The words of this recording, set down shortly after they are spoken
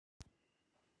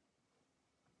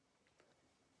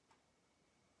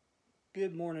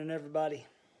Good morning, everybody.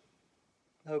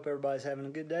 I hope everybody's having a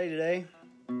good day today.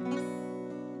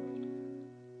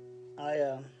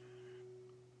 I've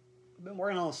been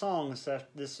working on a song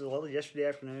yesterday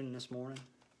afternoon and this morning.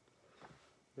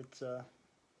 It took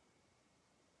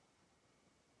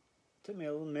me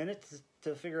a little minute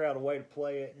to figure out a way to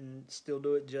play it and still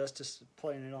do it justice,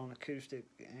 playing it on acoustic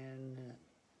and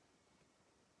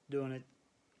doing it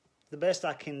the best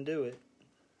I can do it.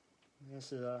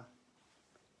 This is a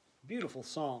beautiful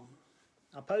song.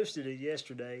 I posted it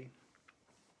yesterday.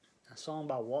 A song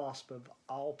by Wasp, of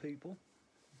all people.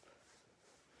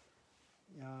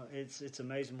 You know, it's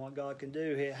amazing what God can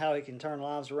do, how He can turn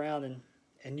lives around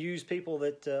and use people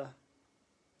that the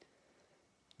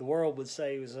world would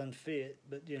say was unfit.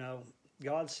 But, you know,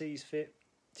 God sees fit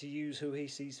to use who He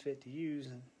sees fit to use.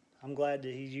 And I'm glad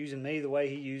that He's using me the way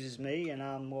He uses me. And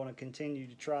I'm going to continue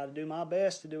to try to do my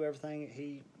best to do everything that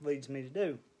He leads me to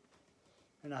do.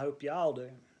 And I hope y'all do.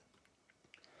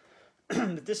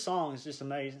 But this song is just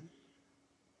amazing.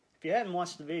 If you haven't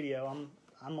watched the video, I'm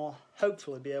going to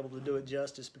hopefully be able to do it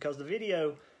justice, because the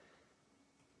video,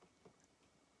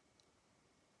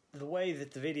 the way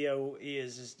that the video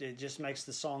is it just makes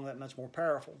the song that much more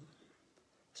powerful.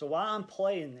 So while I'm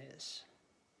playing this,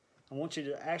 I want you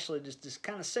to actually just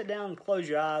kind of sit down and close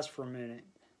your eyes for a minute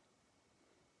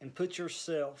and put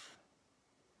yourself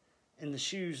in the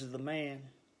shoes of the man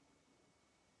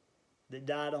that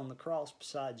died on the cross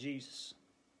beside Jesus.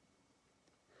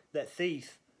 That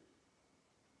thief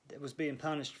that was being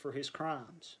punished for his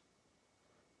crimes,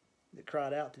 that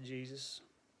cried out to Jesus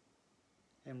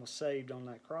and was saved on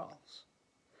that cross.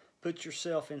 Put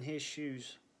yourself in his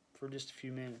shoes for just a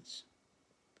few minutes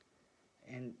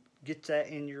and get that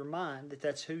in your mind, that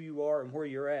that's who you are and where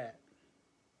you're at.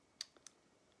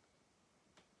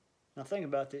 Now think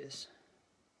about this.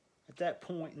 At that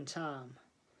point in time,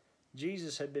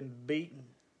 Jesus had been beaten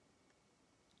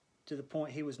to the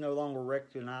point he was no longer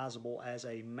recognizable as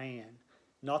a man.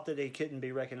 Not that he couldn't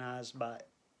be recognized by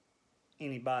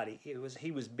anybody.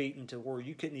 He was beaten to where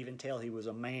you couldn't even tell he was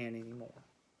a man anymore.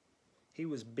 He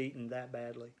was beaten that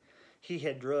badly. He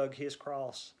had dragged his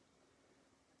cross.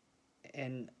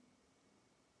 And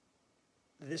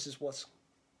this is what's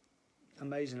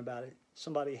amazing about it.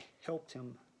 Somebody helped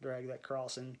him drag that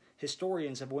cross. And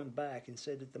historians have went back and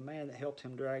said that the man that helped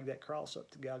him drag that cross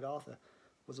up to Golgotha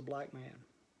was a black man.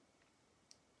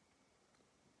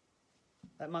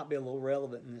 That might be a little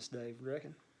relevant in this day, you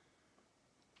reckon?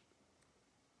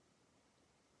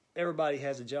 Everybody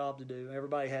has a job to do.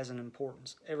 Everybody has an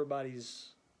importance. Everybody's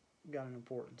got an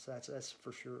importance. That's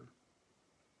for sure.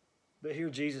 But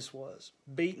here Jesus was,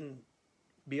 beaten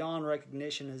beyond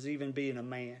recognition as even being a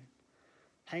man,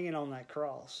 hanging on that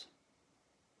cross.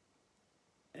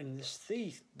 And this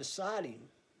thief beside him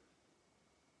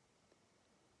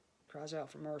cries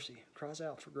out for mercy, cries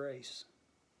out for grace.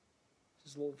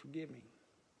 Says, Lord, forgive me.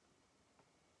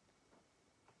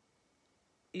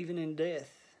 Even in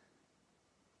death,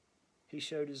 he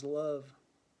showed his love.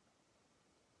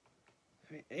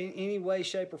 In any way,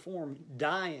 shape, or form,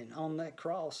 dying on that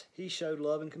cross, he showed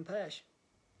love and compassion.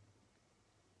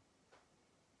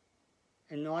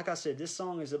 And like I said, this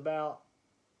song is about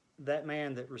that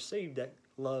man that received that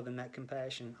love and that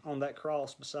compassion on that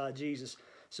cross beside Jesus.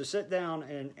 So sit down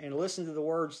and listen to the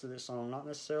words to this song, not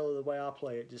necessarily the way I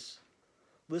play it. Just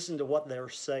listen to what they're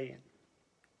saying.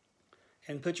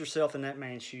 And put yourself in that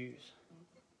man's shoes.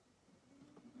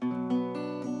 Do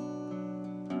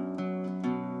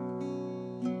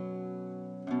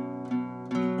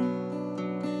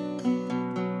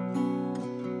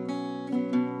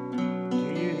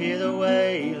you hear the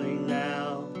wailing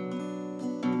now?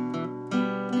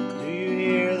 Do you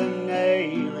hear them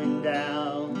nailing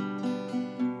down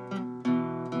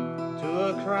to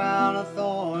a crown of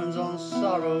thorns on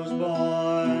sorrow's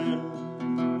born?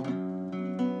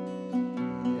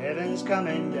 Heaven's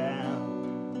coming down.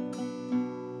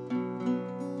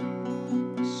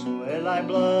 Sweat like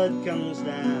blood comes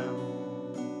down.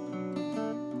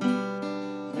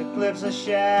 The cliff's a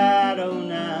shadow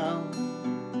now.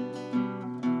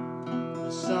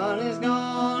 The sun is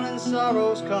gone and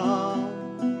sorrow's come.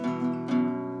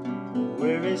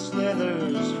 Where it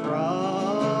slithers from.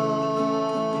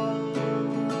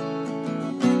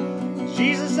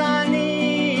 Jesus, I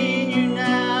need you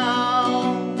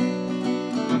now.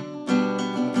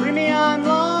 Free me, I'm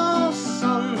lost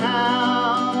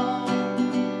somehow.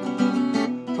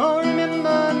 Oh,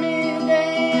 remember me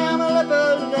today, I'm a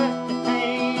leper left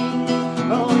behind.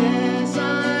 Oh yes,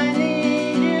 I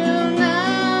need you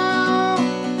now.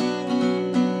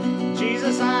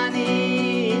 Jesus, I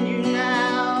need you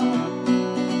now.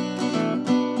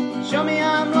 Show me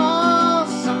how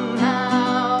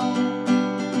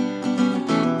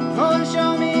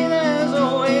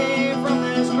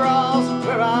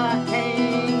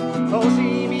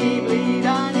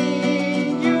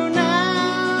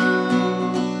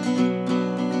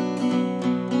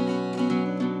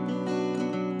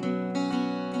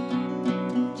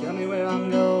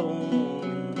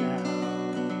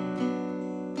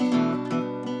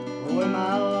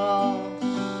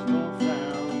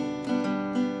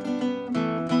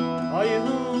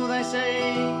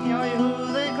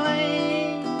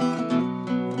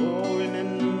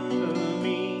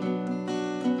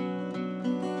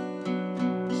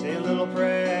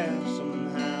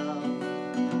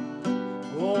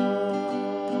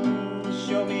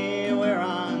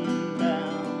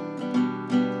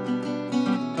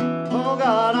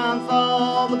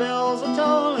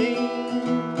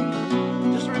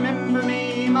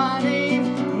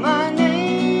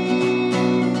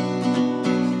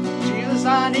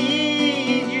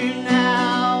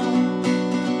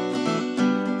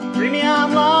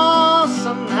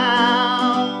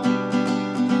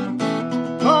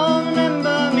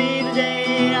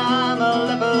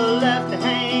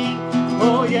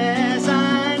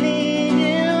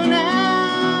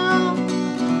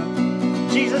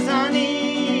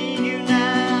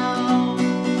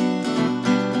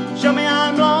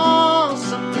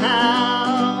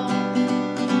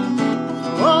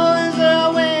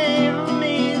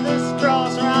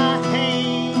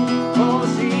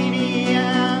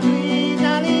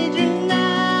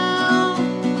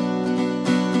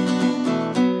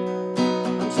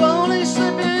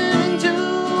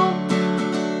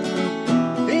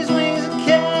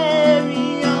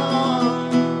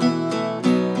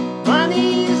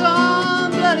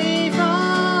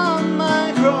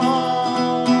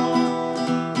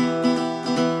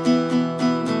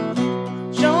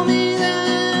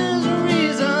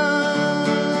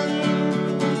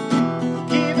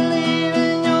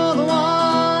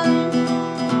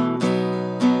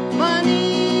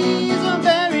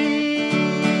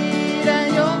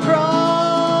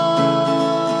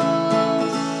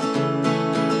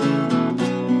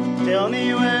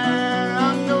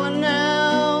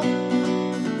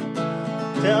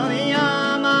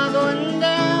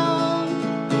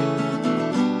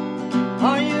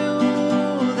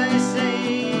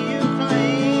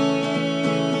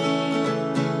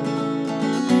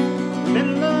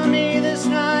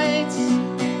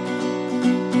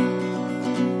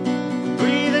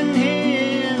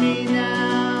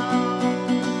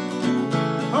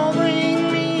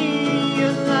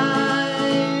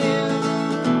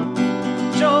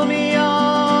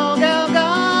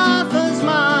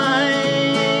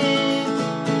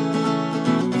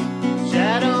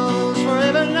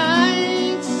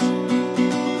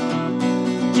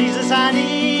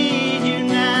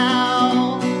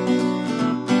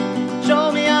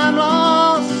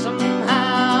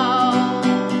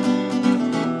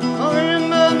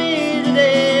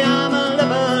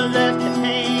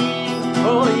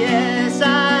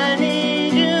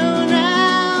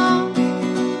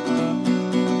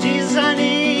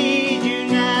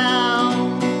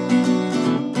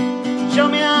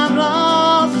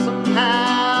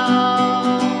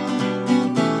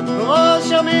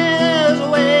show me there's a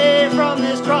way from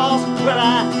this cross where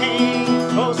I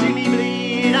hang. Oh, see me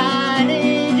bleed, I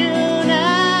need you now.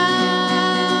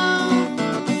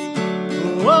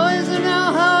 Oh, is there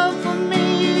no hope for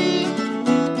me?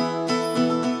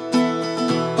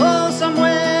 Oh,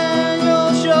 somewhere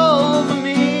you'll show for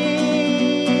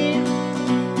me.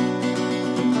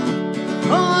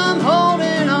 Oh, I'm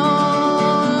holding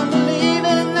on,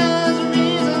 believing there's a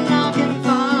reason I can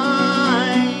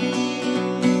find.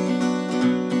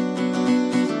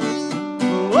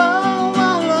 Oh,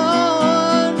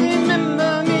 Lord,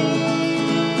 remember me.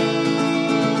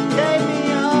 Take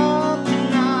me up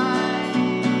tonight.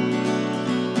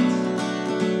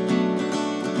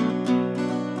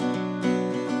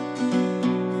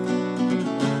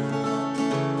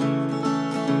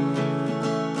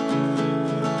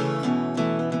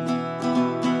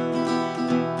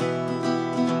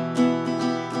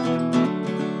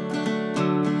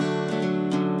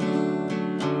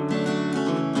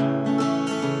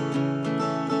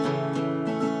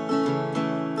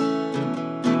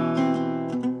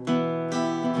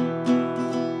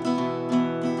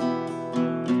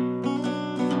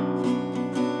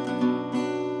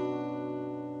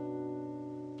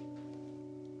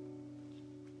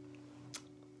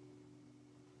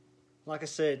 Like I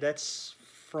said, that's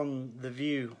from the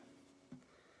view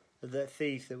of that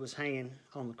thief that was hanging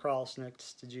on the cross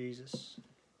next to Jesus.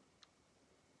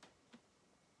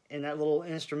 And that little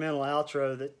instrumental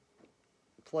outro that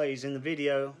plays in the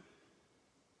video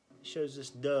shows this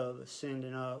dove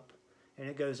ascending up. And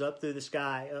it goes up through the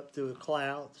sky, up through the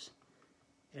clouds,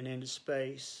 and into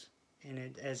space.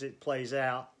 And as it plays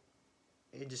out,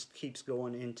 it just keeps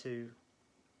going into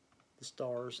the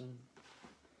stars and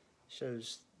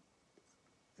shows...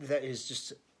 That is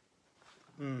just...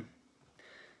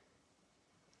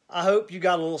 I hope you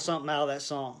got a little something out of that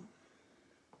song.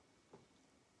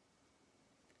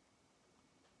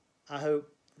 I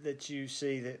hope that you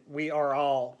see that we are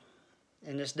all,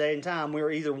 in this day and time,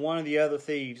 we're either one of the other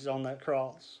thieves on that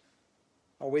cross.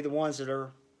 Are we the ones that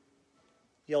are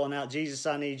yelling out, Jesus,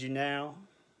 I need you now?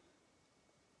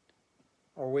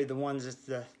 Or are we the ones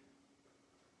that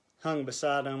hung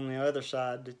beside him on the other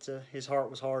side, that his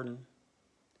heart was hardened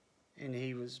and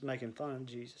he was making fun of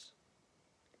Jesus?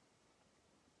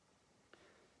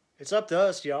 It's up to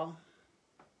us, y'all.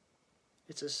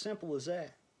 It's as simple as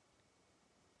that.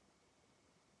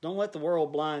 Don't let the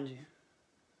world blind you.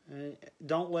 And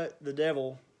don't let the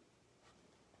devil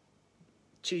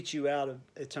cheat you out of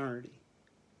eternity.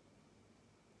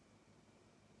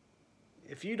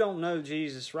 If you don't know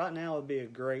Jesus, right now would be a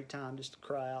great time just to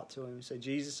cry out to him and say,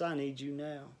 Jesus, I need you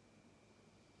now.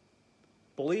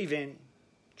 Believe in him.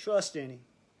 Trust in him.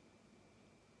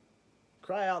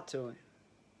 Cry out to him.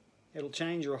 It'll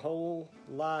change your whole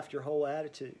life, your whole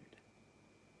attitude.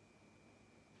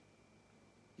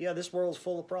 Yeah, this world's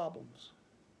full of problems.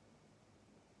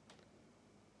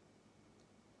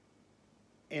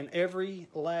 And every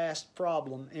last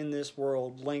problem in this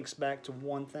world links back to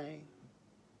one thing: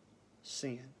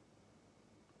 sin.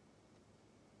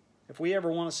 If we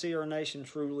ever want to see our nation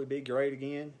truly be great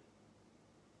again,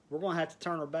 we're going to have to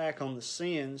turn our back on the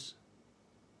sins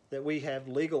that we have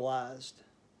legalized.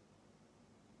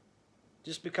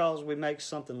 Just because we make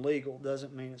something legal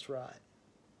doesn't mean it's right.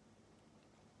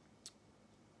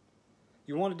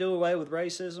 You want to do away with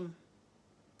racism?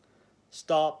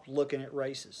 Stop looking at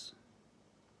races.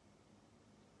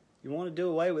 You want to do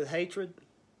away with hatred?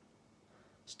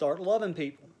 Start loving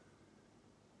people.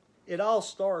 It all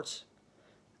starts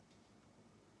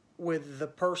with the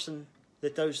person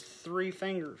that those three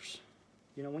fingers,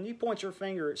 when you point your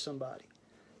finger at somebody,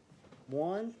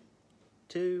 1,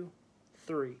 2,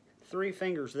 3. 3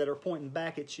 fingers that are pointing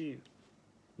back at you.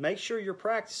 Make sure you're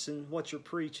practicing what you're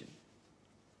preaching.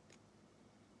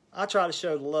 I try to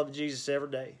show the love of Jesus every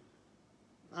day.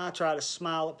 I try to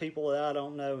smile at people that I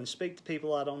don't know and speak to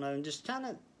people I don't know and just kind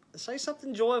of say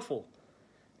something joyful.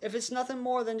 If it's nothing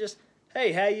more than just,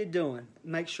 hey, how you doing?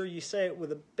 Make sure you say it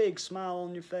with a big smile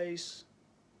on your face.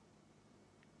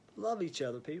 Love each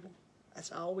other, people.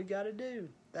 That's all we got to do.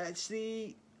 That's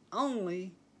the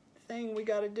only thing we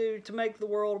got to do to make the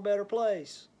world a better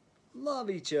place. Love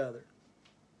each other.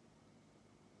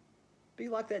 Be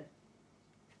like that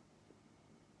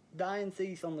dying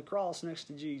thief on the cross next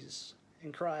to Jesus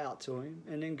and cry out to him,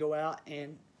 and then go out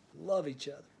and love each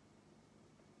other.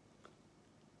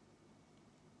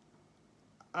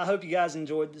 I hope you guys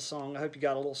enjoyed this song. I hope you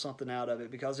got a little something out of it,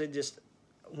 because it just,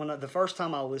 the first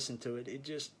time I listened to it, it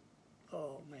just,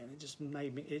 oh man, it just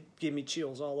it gave me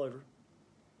chills all over.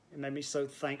 It made me so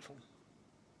thankful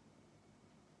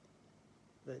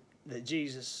that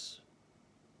Jesus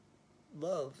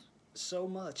loves so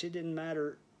much. It didn't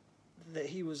matter that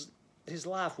his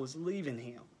life was leaving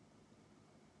him.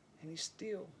 And he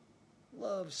still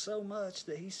loved so much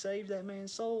that he saved that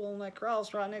man's soul on that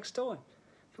cross right next to him.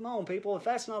 Come on, people. If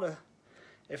that's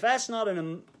not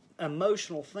an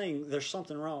emotional thing, there's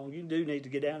something wrong. You do need to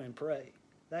get down and pray.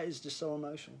 That is just so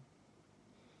emotional.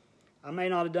 I may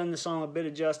not have done the song a bit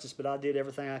of justice, but I did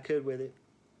everything I could with it.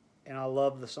 And I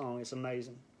love the song. It's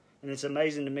amazing. And it's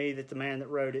amazing to me that the man that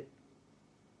wrote it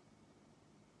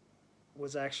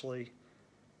was actually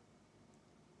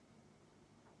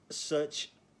such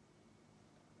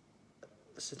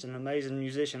an amazing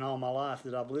musician all my life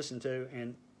that I've listened to,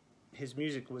 and his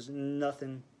music was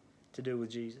nothing to do with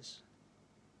Jesus.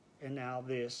 And now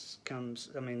this comes,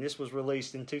 this was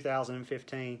released in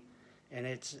 2015, and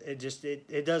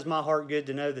it does my heart good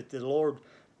to know that the Lord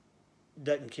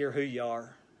doesn't care who you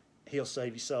are. He'll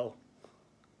save your soul.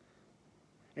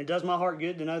 It does my heart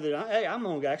good to know that, hey, I'm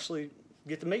going to actually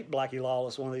get to meet Blackie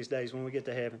Lawless one of these days when we get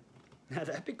to heaven. Now,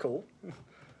 that'd be cool.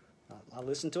 I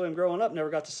listened to him growing up, never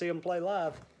got to see him play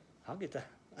live. I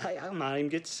might even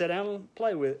get to sit down and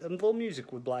play with a little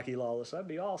music with Blackie Lawless. That'd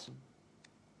be awesome.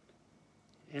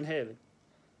 In heaven.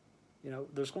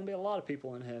 There's going to be a lot of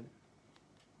people in heaven.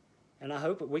 And I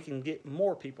hope that we can get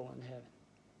more people in heaven.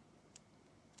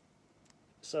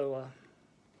 So,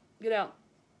 get out.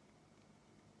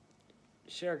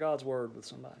 Share God's word with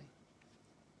somebody.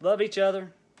 Love each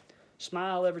other.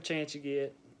 Smile every chance you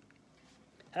get.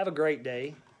 Have a great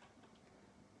day.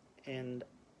 And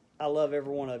I love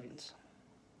every one of you.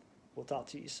 We'll talk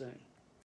to you soon.